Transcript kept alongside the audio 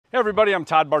Hey everybody, I'm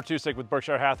Todd Bartusek with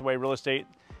Berkshire Hathaway Real Estate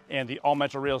and the All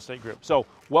Metro Real Estate Group. So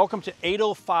welcome to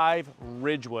 805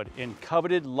 Ridgewood in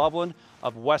coveted Loveland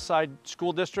of Westside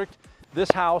School District. This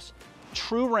house,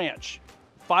 true ranch,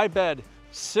 5-bed,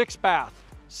 6-bath,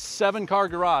 7-car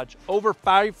garage, over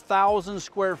 5,000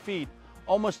 square feet,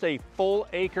 almost a full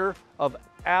acre of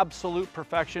absolute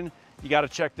perfection. You got to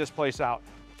check this place out.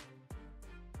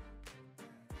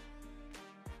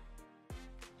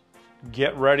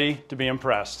 Get ready to be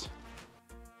impressed.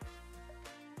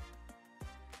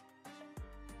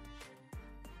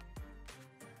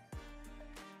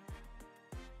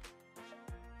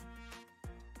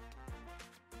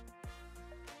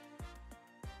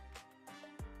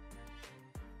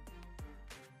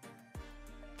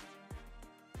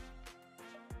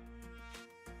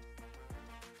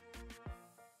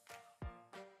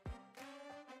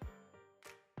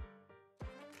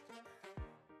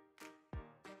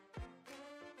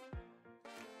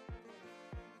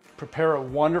 Prepare a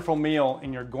wonderful meal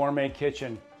in your gourmet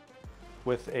kitchen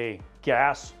with a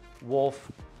gas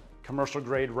Wolf commercial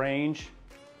grade range,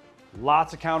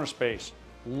 lots of counter space,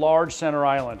 large center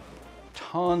island,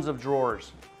 tons of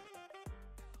drawers.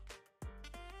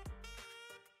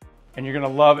 And you're gonna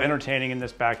love entertaining in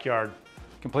this backyard,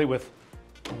 complete with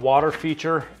water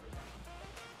feature,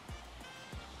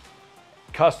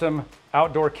 custom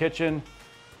outdoor kitchen,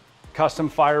 custom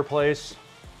fireplace,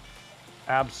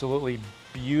 absolutely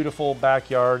beautiful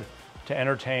backyard to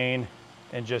entertain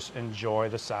and just enjoy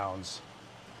the sounds.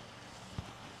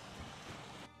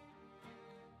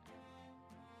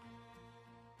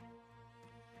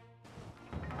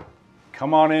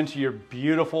 Come on into your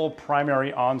beautiful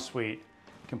primary ensuite,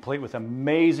 complete with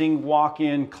amazing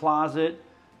walk-in closet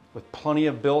with plenty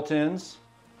of built-ins.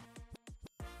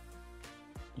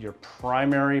 Your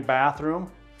primary bathroom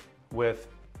with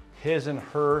his and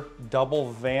her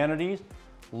double vanities,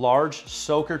 large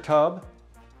soaker tub,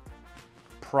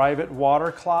 private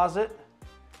water closet,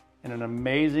 and an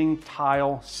amazing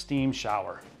tile steam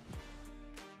shower.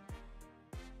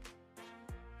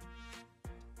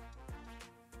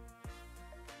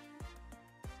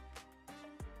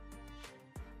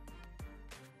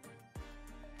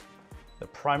 The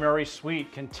primary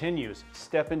suite continues.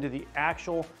 Step into the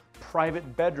actual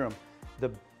private bedroom.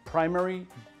 The primary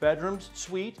bedroom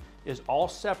suite is all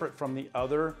separate from the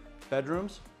other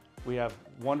bedrooms. We have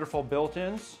wonderful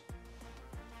built-ins,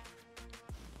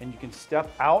 and you can step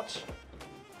out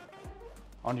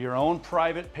onto your own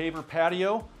private paver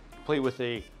patio, complete with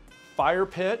a fire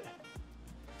pit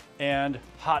and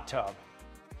hot tub.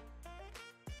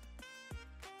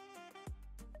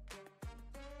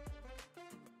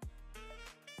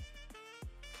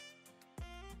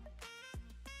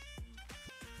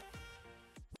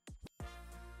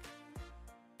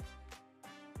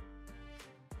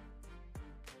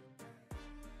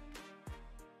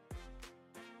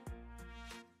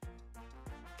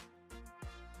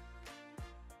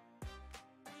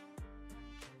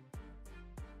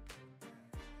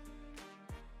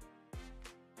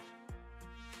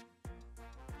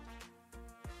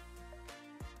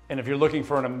 And if you're looking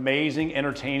for an amazing,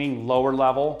 entertaining lower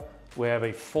level, we have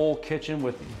a full kitchen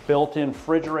with built-in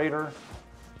refrigerator,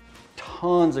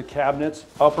 tons of cabinets,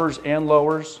 uppers and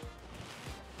lowers,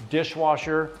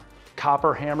 dishwasher,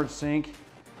 copper hammered sink,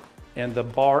 and the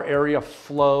bar area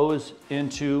flows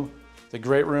into the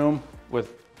great room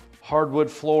with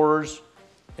hardwood floors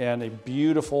and a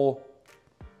beautiful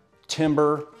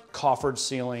timber coffered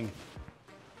ceiling.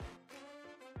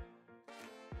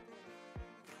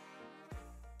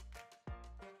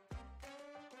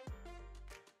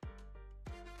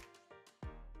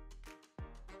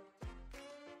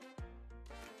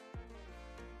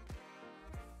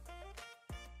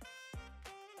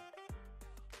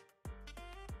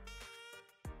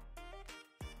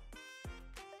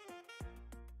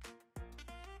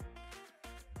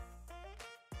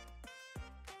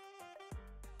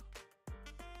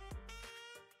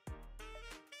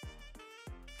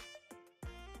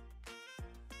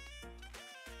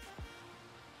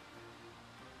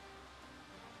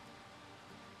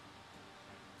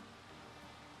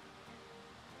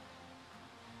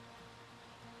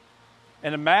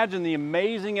 And imagine the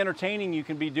amazing entertaining you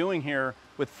can be doing here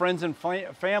with friends and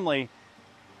family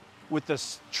with the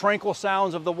tranquil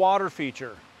sounds of the water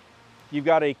feature. You've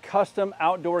got a custom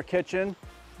outdoor kitchen,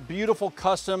 beautiful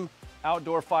custom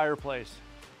outdoor fireplace.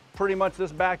 Pretty much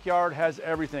this backyard has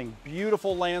everything.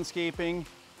 Beautiful landscaping.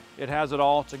 It has it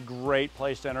all. It's a great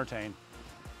place to entertain.